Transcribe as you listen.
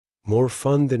More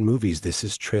fun than movies, this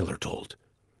is TrailerTold,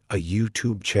 a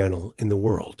YouTube channel in the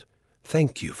world.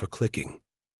 Thank you for clicking.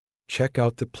 Check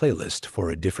out the playlist for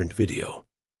a different video.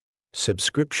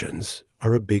 Subscriptions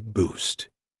are a big boost.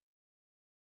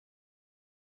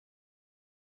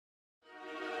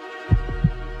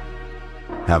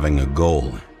 Having a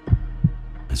goal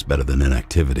is better than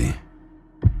inactivity.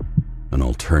 An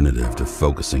alternative to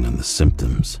focusing on the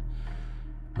symptoms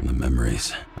and the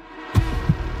memories.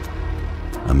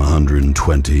 I'm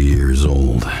 120 years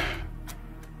old,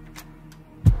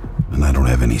 and I don't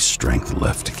have any strength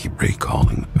left to keep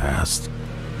recalling the past.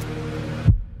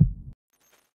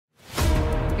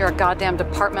 You're a goddamn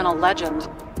departmental legend.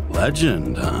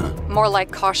 Legend, huh? More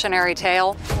like cautionary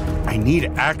tale. I need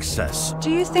access. Do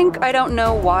you think I don't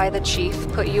know why the chief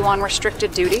put you on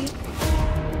restricted duty?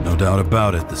 No doubt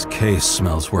about it, this case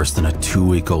smells worse than a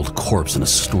 2-week-old corpse in a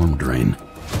storm drain.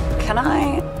 Can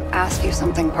I ask you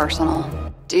something personal?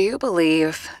 Do you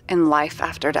believe in life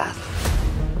after death?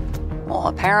 Well,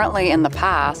 apparently in the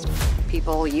past,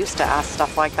 people used to ask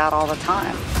stuff like that all the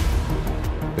time.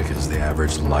 Because the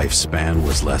average lifespan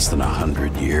was less than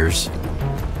 100 years?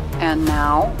 And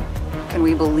now, can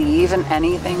we believe in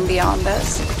anything beyond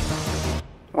this?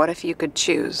 What if you could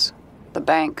choose the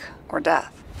bank or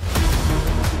death?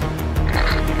 We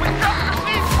just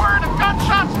received word of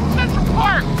gunshots in Central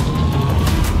Park!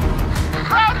 The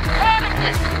crowd is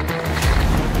panicking!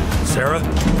 Sarah,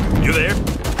 you there?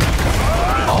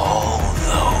 All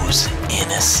those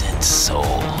innocent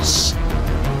souls.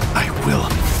 I will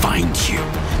find you.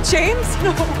 James?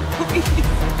 No, please.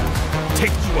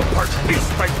 Take you apart piece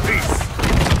by piece.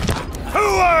 Who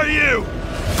are you?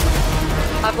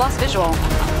 I've lost visual.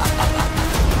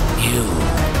 You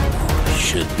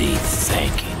should be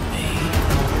thanking